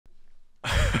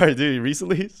right, dude.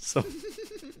 Recently, so.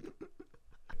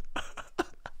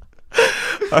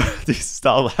 Dude,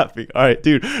 stop laughing. All right,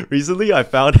 dude. Recently, I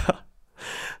found out.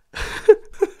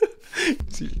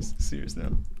 serious now.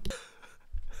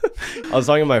 I was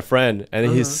talking to my friend, and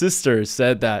his sister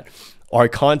said that our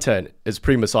content is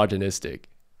pretty misogynistic,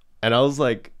 and I was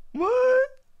like, "What?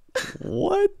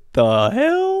 What the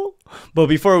hell?" But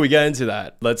before we get into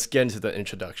that, let's get into the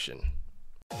introduction.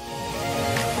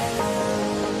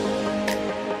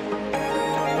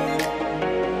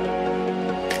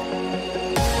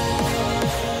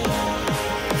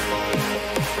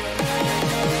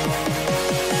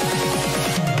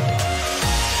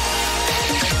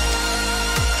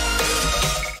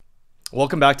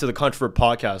 Welcome back to the Controvert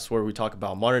podcast, where we talk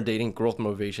about modern dating, growth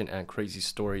motivation, and crazy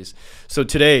stories. So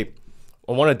today,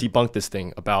 I want to debunk this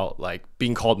thing about like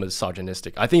being called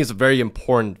misogynistic. I think it's a very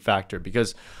important factor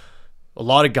because a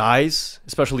lot of guys,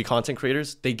 especially content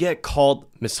creators, they get called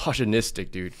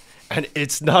misogynistic, dude. And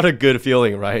it's not a good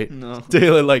feeling, right? No.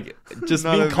 Dylan, like just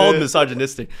being called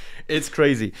misogynistic, it's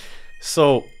crazy.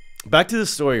 So back to the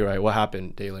story, right? What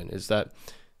happened, Dalen, is that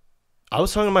I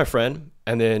was talking to my friend,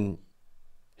 and then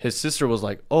his sister was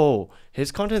like, "Oh,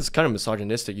 his content is kind of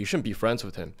misogynistic. You shouldn't be friends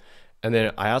with him." And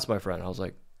then I asked my friend, I was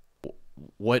like,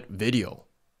 "What video?"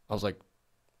 I was like,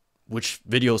 "Which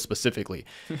video specifically?"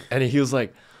 And he was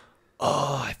like,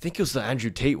 "Oh, I think it was the Andrew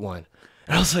Tate one."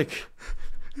 And I was like,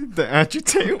 "The Andrew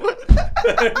Tate one?"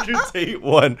 The Andrew Tate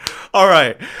one. All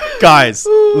right, guys,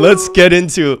 let's get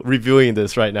into reviewing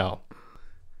this right now.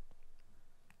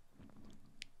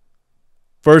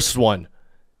 First one.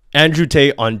 Andrew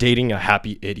Tate on dating a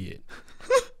happy idiot.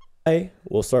 I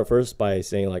will start first by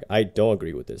saying, like, I don't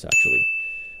agree with this, actually.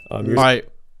 All right.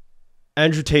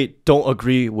 Andrew Tate, don't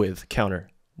agree with counter.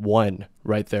 One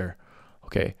right there.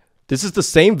 Okay. This is the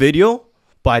same video,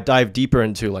 but I dive deeper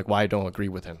into, like, why I don't agree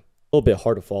with him. A little bit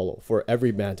hard to follow for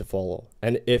every man to follow.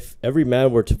 And if every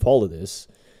man were to follow this,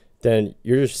 then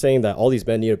you're just saying that all these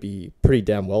men need to be pretty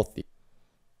damn wealthy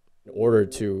in order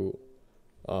to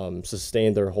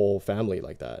sustain their whole family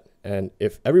like that. And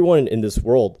if everyone in this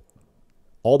world,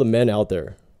 all the men out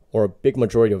there, or a big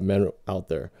majority of men out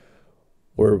there,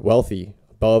 were wealthy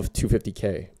above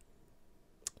 250K,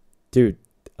 dude,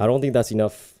 I don't think that's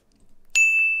enough.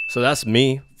 So that's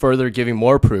me further giving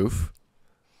more proof.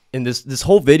 In this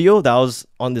whole video that was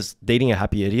on this dating a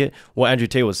happy idiot, what Andrew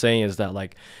Tate was saying is that,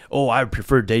 like, oh, I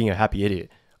prefer dating a happy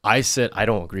idiot. I said I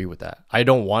don't agree with that. I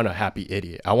don't want a happy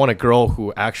idiot. I want a girl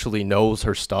who actually knows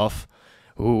her stuff,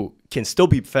 who can still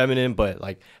be feminine but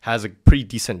like has a pretty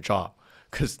decent job.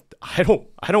 Cause I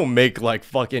don't make like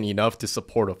fucking enough to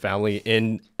support a family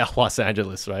in Los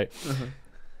Angeles, right?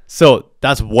 So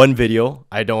that's one video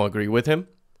I don't agree with him.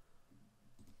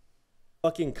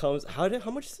 Fucking comes how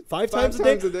much? Five times a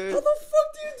day? How the fuck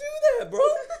do you do that, bro?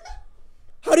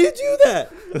 How do you do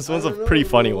that? This one's a pretty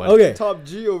funny one. Okay. Top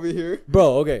G over here.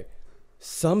 Bro, okay.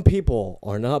 Some people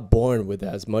are not born with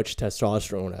as much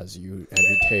testosterone as you,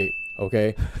 Andrew Tate,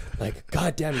 okay? Like,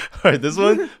 goddamn. All right, this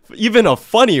one, even a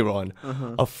funny one.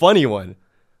 A funny one.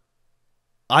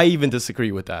 I even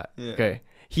disagree with that, okay?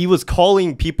 He was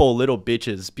calling people little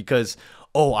bitches because,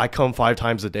 oh, I come 5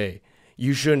 times a day.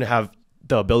 You shouldn't have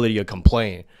the ability to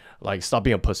complain. Like, stop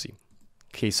being a pussy.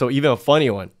 Okay, so even a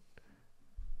funny one.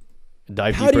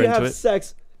 Dive deeper into it. How do you have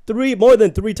sex more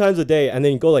than 3 times a day, and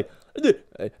then you go like,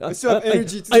 I still have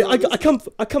energy to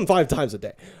I come 5 times a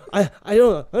day. I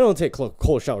don't take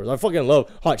cold showers. I fucking love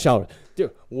hot showers.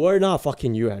 Dude, we're not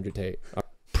fucking you, Andrew Tate.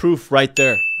 Proof right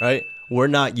there, right? We're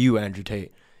not you, Andrew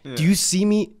Tate. Yeah. Do you see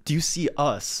me? Do you see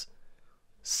us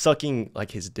sucking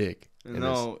like his dick?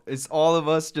 No, it's all of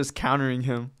us just countering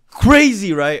him.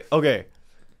 Crazy, right? Okay.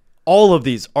 All of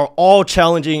these are all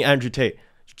challenging Andrew Tate.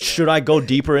 Should I go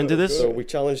deeper into this? So we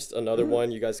challenged another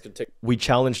one. You guys could take. We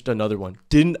challenged another one.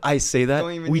 Didn't I say that?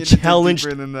 We challenged,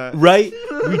 than that. Right?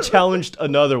 We challenged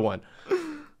another one.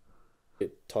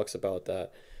 It talks about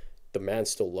that the man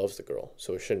still loves the girl,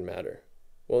 so it shouldn't matter.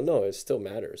 Well, no, it still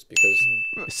matters because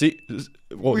see,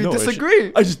 well, we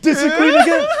disagree. I just disagreed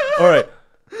again. All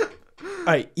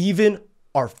right. Even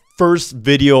our first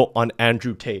video on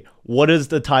Andrew Tate. What does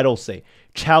the title say?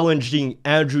 Challenging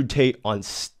Andrew Tate on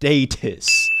status.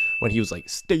 When he was like,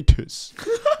 status.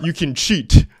 You can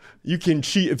cheat. You can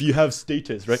cheat if you have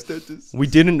status, right? Status. We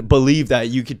didn't believe that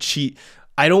you could cheat.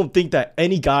 I don't think that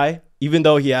any guy, even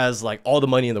though he has like all the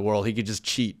money in the world, he could just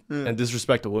cheat and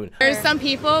disrespect a woman. There's some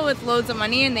people with loads of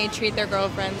money and they treat their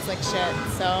girlfriends like shit,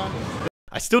 so.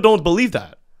 I still don't believe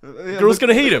that. Girl's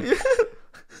gonna hate him.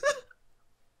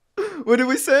 What did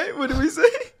we say? What did we say?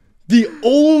 The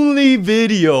only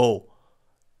video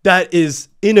that is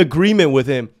in agreement with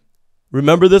him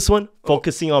Remember this one?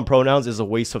 Focusing on pronouns is a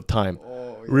waste of time.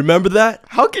 Oh, yeah. Remember that?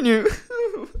 How can you?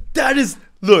 That is,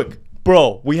 look,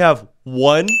 bro, we have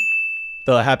 1,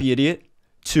 the happy idiot.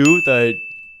 2, the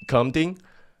cum thing.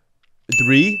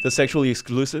 3, the sexually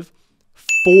exclusive.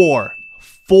 4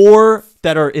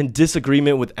 that are in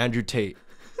disagreement with Andrew Tate.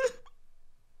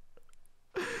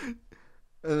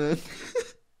 And then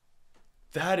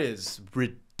That is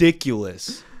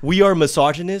ridiculous. We are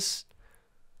misogynists.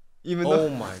 even Oh though,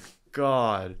 my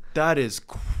god, that is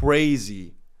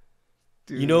crazy.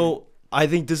 dude, You know, I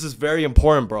think this is very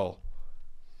important, bro.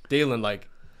 Dalen, like,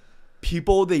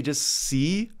 people, they just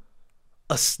see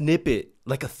a snippet,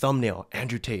 like a thumbnail,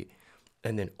 Andrew Tate,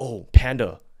 and then, oh,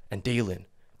 Panda and Dalen,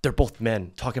 they're both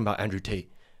men talking about Andrew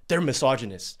Tate. They're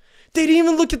misogynists. They didn't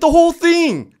even look at the whole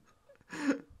thing.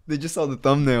 they just saw the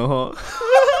thumbnail, huh?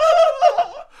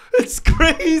 It's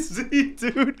crazy,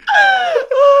 dude.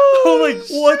 Oh, like,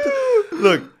 what?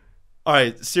 Look, all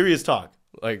right, serious talk.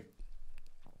 Like,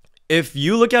 if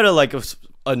you look at it like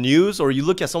a news, or you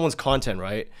look at someone's content,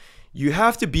 right? You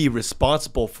have to be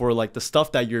responsible for like the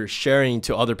stuff that you're sharing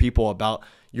to other people about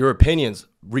your opinions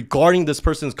regarding this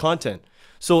person's content.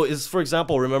 So is, for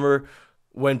example, remember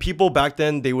when people back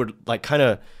then, they would like kind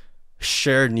of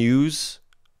share news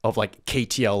of like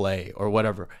KTLA or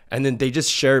whatever, and then they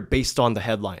just share it based on the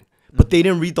headline. But they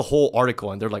didn't read the whole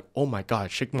article, and they're like, oh my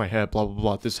God, shake my head, blah, blah,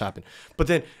 blah, this happened. But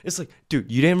then it's like, dude,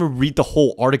 you didn't even read the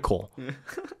whole article.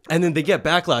 And then they get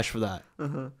backlash for that.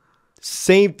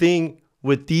 Same thing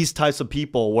with these types of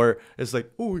people where it's like,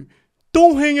 oh,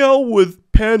 don't hang out with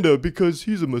Panda because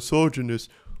he's a misogynist.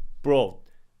 Bro,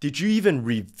 did you even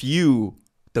review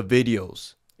the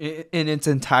videos? In its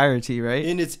entirety, right?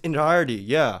 In its entirety,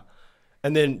 yeah.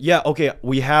 And then, yeah, okay,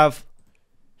 we have...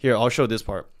 Here, I'll show this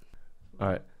part. All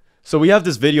right. So we have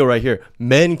this video right here.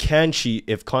 Men can cheat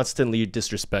if constantly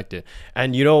disrespected.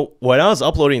 And, you know, when I was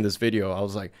uploading this video, I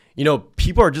was like, you know,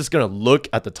 people are just going to look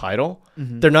at the title.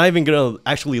 They're not even going to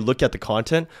actually look at the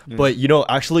content. But, you know,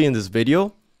 actually in this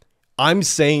video, I'm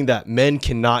saying that men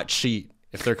cannot cheat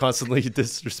if they're constantly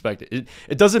disrespected.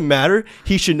 It doesn't matter.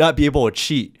 He should not be able to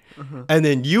cheat. And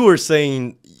then you were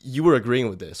saying, you were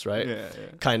agreeing with this, right? Yeah.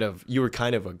 Kind of. You were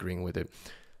kind of agreeing with it.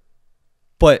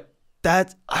 But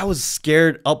that, I was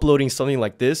scared uploading something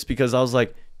like this because I was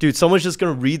like, dude, someone's just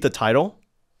going to read the title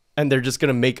and they're just going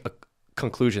to make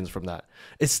conclusions from that.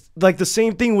 It's like the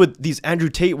same thing with these Andrew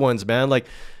Tate ones, man. Like,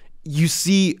 you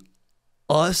see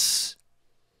us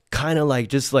kind of like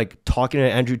just like talking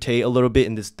to Andrew Tate a little bit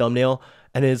in this thumbnail,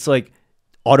 and it's like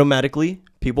automatically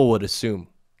people would assume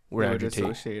we're Andrew Tate.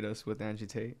 Associate us with Andrew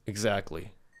Tate.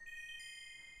 Exactly.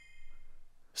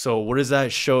 So what does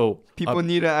that show? People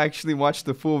need to actually watch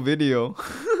the full video.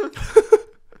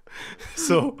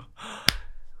 So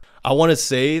I want to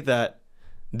say that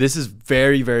this is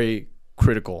very, very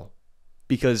critical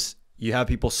because you have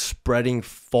people spreading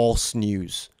false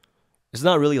news. It's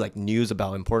not really like news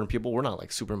about important people. We're not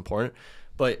like super important,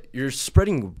 but you're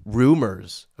spreading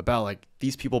rumors about like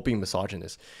these people being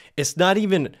misogynist. It's not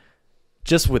even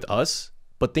just with us,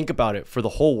 but think about it for the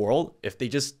whole world. If they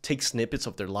just take snippets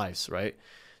of their lives, right?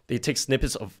 They take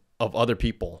snippets of other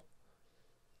people,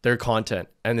 their content,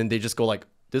 and then they just go like,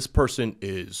 this person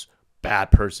is bad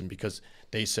person because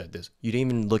they said this. You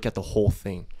didn't even look at the whole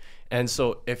thing. And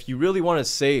so if you really want to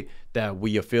say that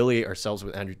we affiliate ourselves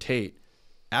with Andrew Tate,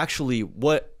 actually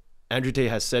what Andrew Tate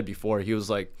has said before, he was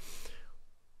like,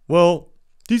 well,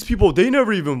 these people, they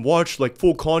never even watched like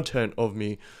full content of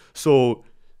me. So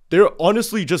they're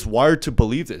honestly just wired to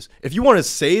believe this. If you want to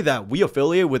say that we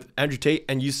affiliate with Andrew Tate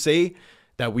and you say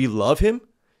that we love him,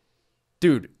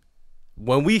 dude,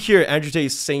 when we hear Andrew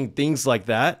Tate saying things like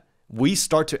that, we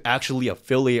start to actually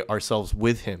affiliate ourselves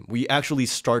with him. We actually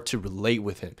start to relate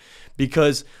with him,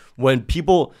 because when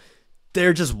people,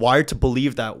 they're just wired to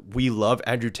believe that we love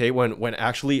Andrew Tate when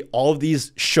actually all of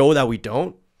these show that we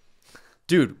don't.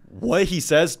 Dude, what he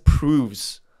says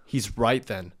proves he's right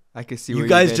then. I can see You where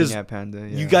guys you're just- getting at, Panda.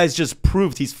 Yeah. You guys just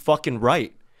proved he's fucking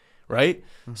right, right?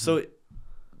 So,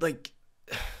 like,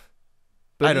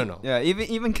 I don't know. Yeah,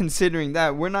 even considering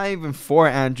that, we're not even for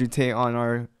Andrew Tate on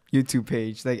our YouTube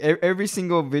page. Like every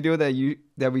single video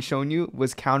that we shown you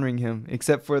was countering him,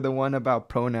 except for the one about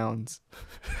pronouns.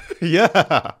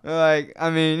 Yeah. Like, I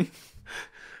mean,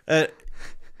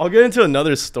 I'll get into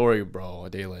another story, bro,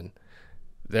 Dalen.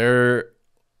 There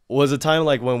was a time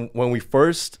like when we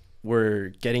first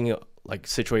were getting like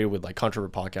situated with like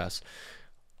Controvert podcast.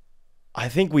 I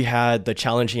think we had the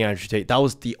challenging Andrew Tate. That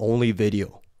was the only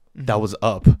video that was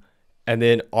up. And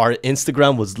then our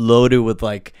Instagram was loaded with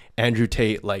like Andrew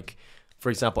Tate, like, for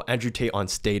example, Andrew Tate on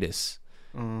status.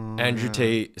 Andrew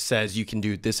Tate says you can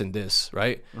do this and this,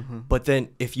 right? But then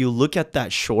if you look at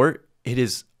that short, it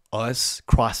is us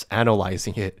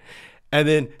cross-analyzing it. And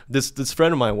then this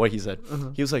friend of mine, what he said,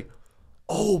 he was like,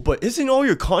 oh, but isn't all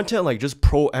your content like just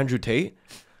pro Andrew Tate?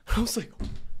 And I was like,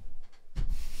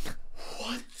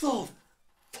 what the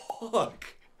fuck?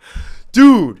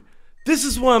 Dude, this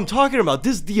is what I'm talking about.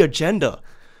 This is the agenda.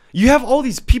 You have all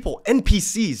these people,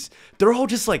 NPCs. They're all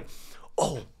just like,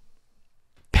 oh,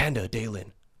 Panda,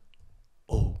 Dalen.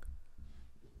 Oh,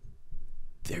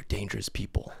 they're dangerous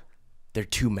people. They're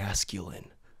too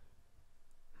masculine.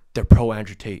 They're pro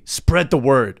Andrew Tate. Spread the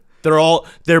word.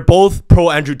 They're both pro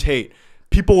Andrew Tate.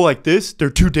 People like this, they're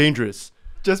too dangerous.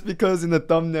 Just because in the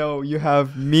thumbnail you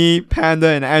have me, Panda,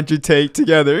 and Andrew Tate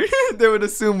together, they would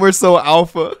assume we're so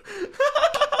alpha.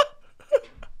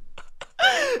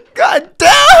 God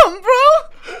damn,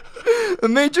 bro! The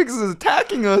Matrix is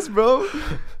attacking us, bro.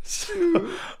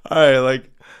 Alright,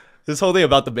 like, this whole thing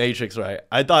about the Matrix, right?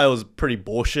 I thought it was pretty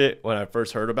bullshit when I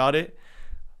first heard about it.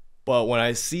 But when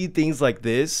I see things like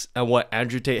this and what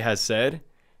Andrew Tate has said,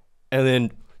 and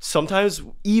then sometimes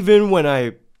even when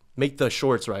I make the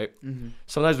shorts, right?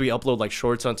 Sometimes we upload like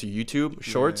shorts onto YouTube,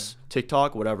 shorts,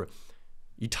 TikTok, whatever.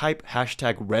 You type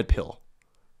hashtag red pill,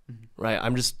 right? I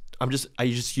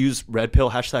just use red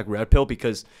pill, hashtag red pill,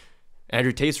 because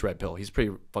Andrew Tate's red pill. He's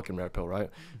pretty fucking red pill, right?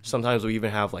 Sometimes we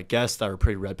even have like guests that are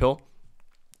pretty red pill.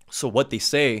 So what they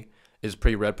say is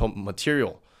pretty red pill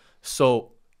material.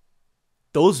 So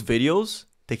those videos,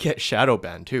 they get shadow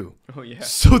banned too. Oh yeah.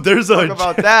 So there's Talk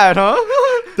about that, huh?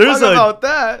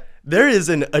 There is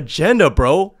an agenda,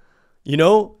 bro. You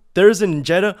know, there's an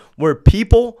agenda where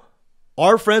people,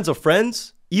 our friends of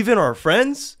friends, even our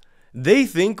friends, they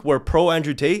think we're pro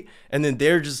Andrew Tate, and then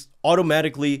they're just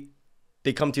automatically,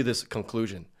 they come to this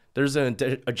conclusion. There's an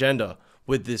agenda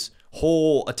with this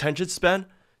whole attention span.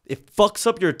 It fucks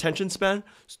up your attention span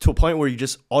to a point where you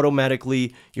just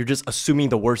automatically, you're just assuming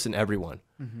the worst in everyone.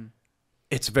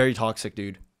 It's very toxic,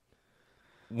 dude.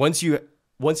 Once you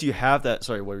have that,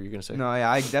 sorry, what were you gonna say? No, yeah,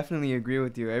 I definitely agree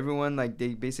with you. Everyone, like, they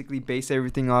basically base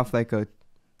everything off like a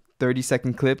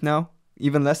 30-second clip now,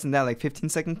 even less than that, like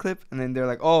 15-second clip, and then they're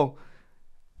like, oh,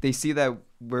 they see that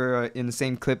we're in the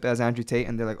same clip as Andrew Tate,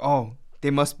 and they're like, oh, they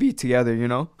must be together, you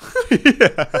know?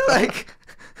 Yeah. Like,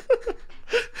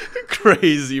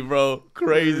 crazy, bro.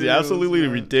 Crazy. Absolutely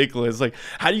ridiculous. Like,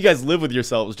 how do you guys live with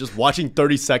yourselves just watching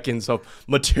 30 seconds of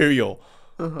material?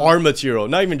 Our material,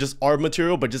 not even just our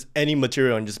material, but just any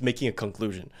material, and just making a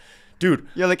conclusion, dude.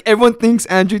 Yeah, like everyone thinks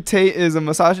Andrew Tate is a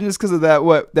misogynist because of that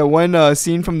one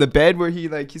scene from the bed where he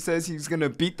says he's gonna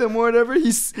beat them or whatever.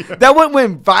 That one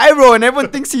went viral, and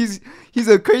everyone thinks he's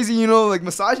a crazy, you know, like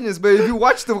misogynist. But if you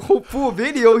watch the whole full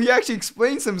video, he actually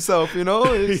explains himself. You know,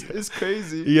 it's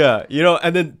crazy. Yeah, you know,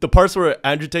 and then the parts where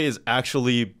Andrew Tate is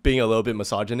actually being a little bit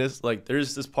misogynist, like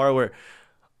there's this part where,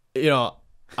 you know,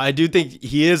 I do think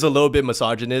he is a little bit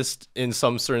misogynist in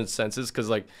some certain senses, because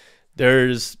like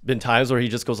there's been times where he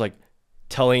just goes like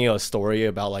telling a story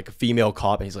about like a female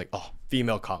cop, and he's like, oh,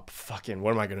 female cop, fucking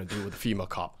what am I gonna do with a female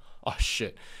cop? Oh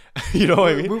shit. You know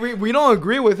what I mean? We don't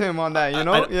agree with him on that, you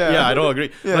know? I don't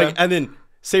agree. Yeah. Like, and then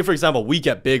say for example, we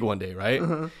get big one day,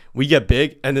 right? We get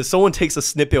big, and then someone takes a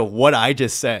snippet of what I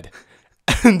just said,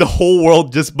 and the whole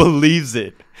world just believes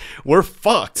it. We're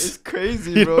fucked. It's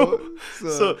crazy, bro.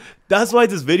 So that's why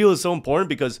this video is so important,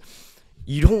 because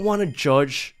you don't want to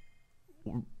judge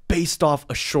based off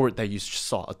a short that you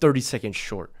saw, a 30-second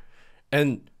short.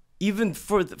 And even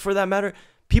for that matter,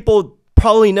 people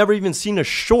probably never even seen a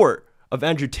short of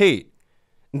Andrew Tate.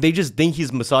 They just think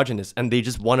he's misogynist, and they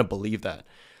just want to believe that.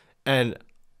 And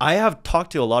I have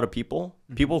talked to a lot of people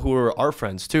who are our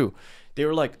friends too. They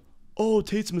were like, oh,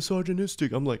 Tate's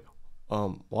misogynistic. I'm like,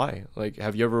 why? Like,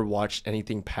 have you ever watched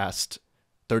anything past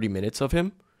 30 minutes of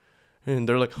him? And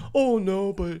they're like, oh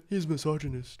no, but he's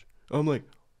misogynist. I'm like,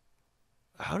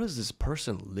 how does this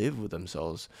person live with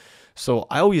themselves? So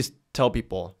I always tell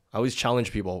people, I always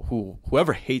challenge people,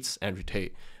 whoever hates Andrew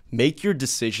Tate, make your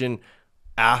decision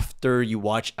after you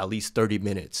watch at least 30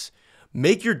 minutes.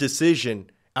 Make your decision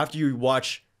after you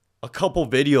watch a couple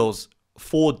videos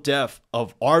full depth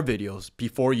of our videos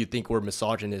before you think we're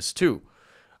misogynists too.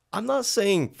 I'm not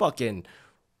saying fucking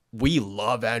we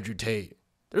love Andrew Tate.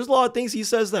 There's a lot of things he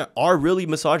says that are really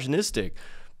misogynistic,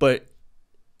 but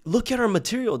look at our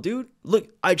material, dude. Look,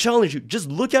 I challenge you, just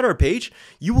look at our page.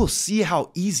 You will see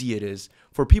how easy it is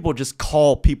for people to just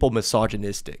call people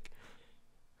misogynistic.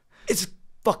 It's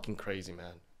fucking crazy,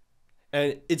 man.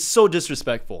 And it's so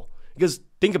disrespectful, because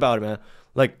think about it, man.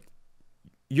 Like,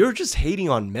 you're just hating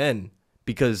on men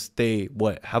because they,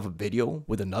 have a video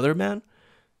with another man?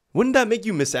 Wouldn't that make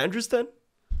you misandrous then?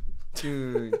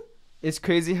 Dude, it's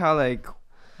crazy how like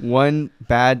one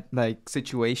bad like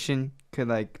situation could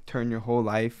like turn your whole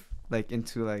life like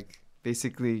into like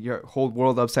basically your whole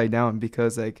world upside down,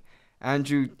 because like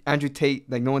Andrew Tate,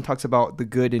 like no one talks about the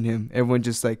good in him. Everyone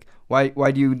just like, why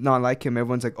do you not like him?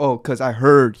 Everyone's like, oh, because I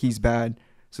heard he's bad.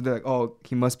 So they're like, oh,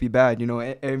 he must be bad. You know,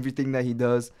 everything that he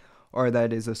does or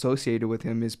that is associated with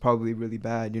him is probably really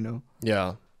bad, you know?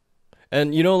 Yeah.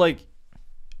 And, you know, like,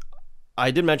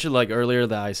 I did mention, like, earlier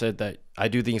that I said that I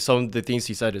do think some of the things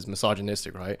he said is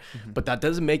misogynistic, right? Mm-hmm. But that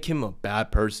doesn't make him a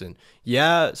bad person.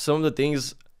 Yeah, some of the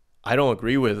things I don't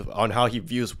agree with on how he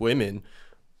views women,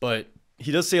 but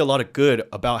he does say a lot of good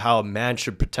about how a man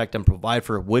should protect and provide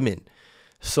for women.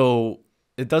 So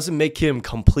it doesn't make him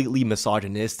completely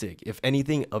misogynistic. If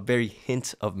anything, a very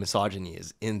hint of misogyny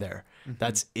is in there. Mm-hmm.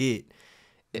 That's it.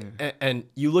 Yeah. And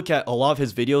you look at a lot of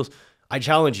his videos, I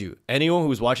challenge you, anyone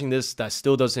who's watching this that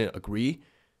still doesn't agree,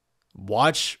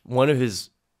 watch one of his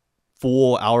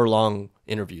full hour-long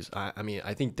interviews. I mean,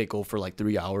 I think they go for like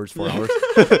 3 hours, 4 hours.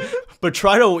 But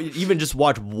try to even just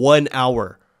watch 1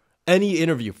 hour. Any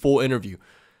interview, full interview.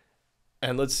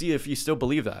 And let's see if you still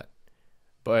believe that.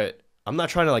 But I'm not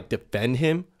trying to like defend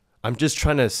him. I'm just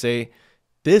trying to say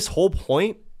this whole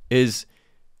point is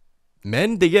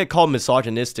men, they get called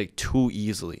misogynistic too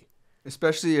easily.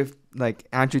 Especially if like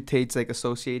Andrew Tate's like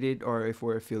associated, or if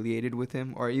we're affiliated with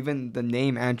him, or even the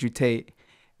name Andrew Tate,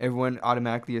 everyone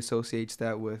automatically associates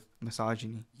that with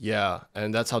misogyny. Yeah,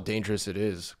 and that's how dangerous it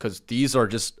is, because these are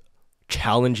just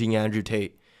challenging Andrew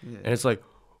Tate. Yeah. And it's like,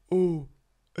 oh,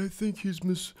 I think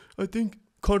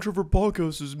Controvert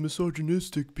podcast is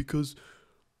misogynistic because,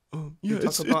 yeah,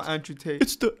 it's about Andrew Tate.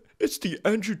 It's the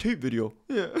Andrew Tate video.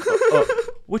 Yeah.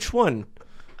 Which one?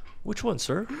 Which one,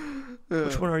 sir? Yeah.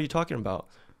 Which one are you talking about?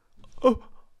 Oh,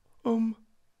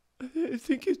 I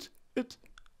think it's.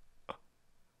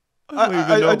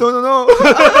 I don't know.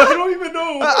 I don't even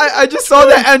know. I just saw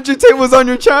that Andrew Tate was on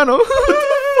your channel.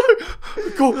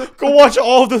 Go watch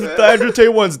all the Andrew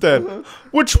Tate ones then.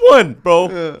 Which one, bro?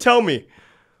 Yeah. Tell me.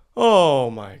 Oh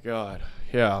my god.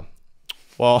 Yeah.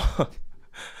 Well,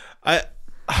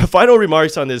 final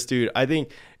remarks on this, dude. I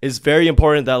think it's very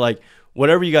important that like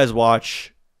whatever you guys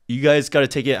watch, you guys got to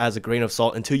take it as a grain of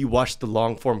salt until you watch the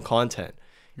long form content.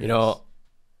 Yes. You know,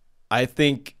 I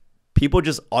think people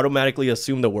just automatically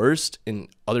assume the worst in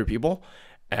other people,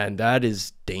 and that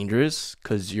is dangerous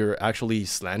because you're actually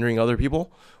slandering other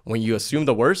people. When you assume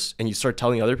the worst and you start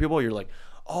telling other people, you're like,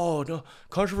 oh no,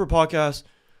 Controvert podcast,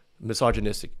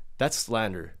 misogynistic. That's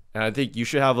slander. And I think you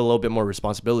should have a little bit more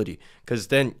responsibility, because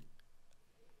then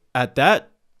at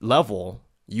that level,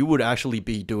 you would actually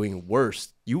be doing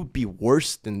worse. You would be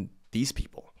worse than these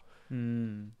people.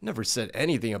 Never said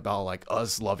anything about like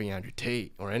us loving Andrew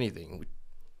Tate or anything. We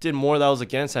did more that was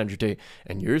against Andrew Tate,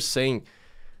 and you're saying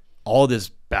all this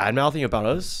bad mouthing about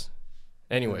us.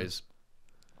 Anyways,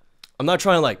 I'm not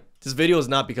trying to like, this video is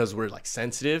not because we're like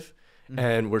sensitive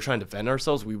and we're trying to defend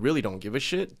ourselves. We really don't give a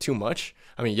shit too much.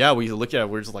 I mean, yeah, we look at it,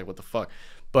 we're just like, what the fuck?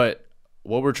 But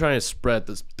what we're trying to spread,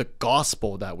 the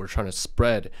gospel that we're trying to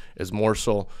spread is more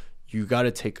so you got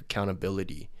to take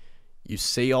accountability. You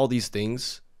say all these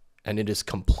things and it is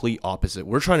complete opposite.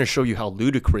 We're trying to show you how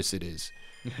ludicrous it is.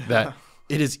 That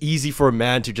it is easy for a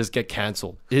man to just get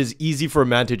canceled. It is easy for a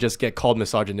man to just get called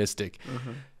misogynistic.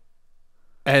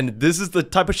 And this is the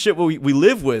type of shit we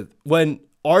live with when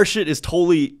our shit is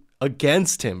totally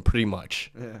against him, pretty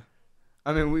much. Yeah.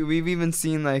 I mean, we've even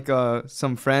seen like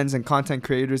some friends and content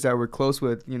creators that we're close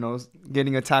with, you know,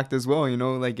 getting attacked as well, you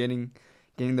know, like getting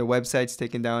their websites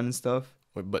taken down and stuff.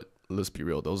 But let's be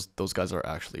real, those guys are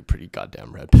actually pretty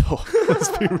goddamn red pill.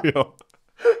 Let's be real.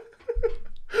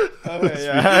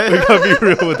 Yeah. We gotta be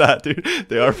real with that, dude.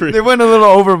 They went a little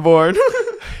overboard.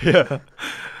 Yeah.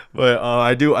 But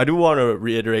I do want to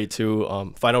reiterate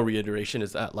too. Final reiteration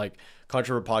is that like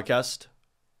Controvert podcast,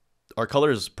 our color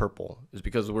is purple, is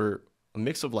because we're a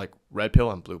mix of like red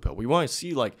pill and blue pill. We want to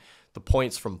see like the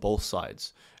points from both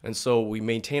sides, and so we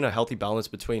maintain a healthy balance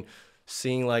between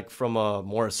seeing like from a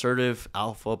more assertive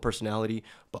alpha personality,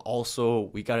 but also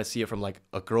we got to see it from like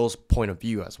a girl's point of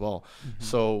view as well.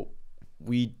 So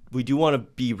we do want to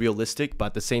be realistic, but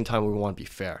at the same time we want to be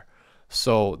fair.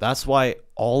 So that's why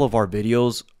all of our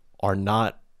videos are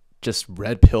not just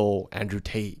red pill Andrew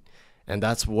Tate, and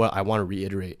that's what I want to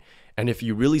reiterate. And if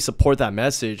you really support that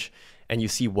message and you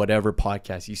see whatever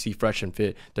podcast, you see Fresh and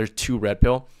Fit, there's 2 red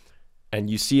pill, and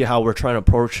you see how we're trying to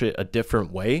approach it a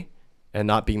different way and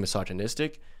not being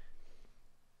misogynistic,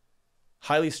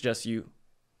 highly suggest you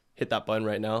hit that button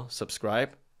right now,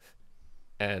 subscribe,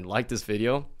 and like this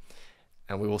video.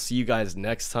 And we will see you guys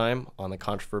next time on the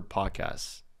Controvert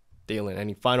podcast. Dalen,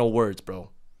 any final words, bro?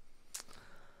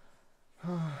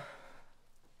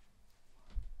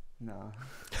 Nah.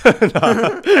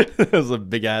 It was a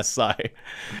big ass sigh.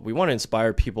 We want to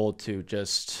inspire people to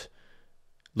just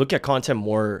look at content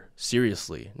more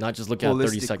seriously, not just look at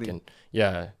 30-second.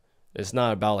 Yeah, it's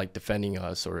not about like defending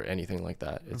us or anything like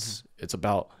that. It's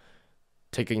about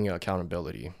taking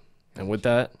accountability. And with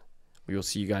that, we will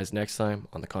see you guys next time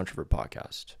on the Controvert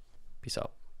podcast. Peace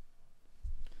out.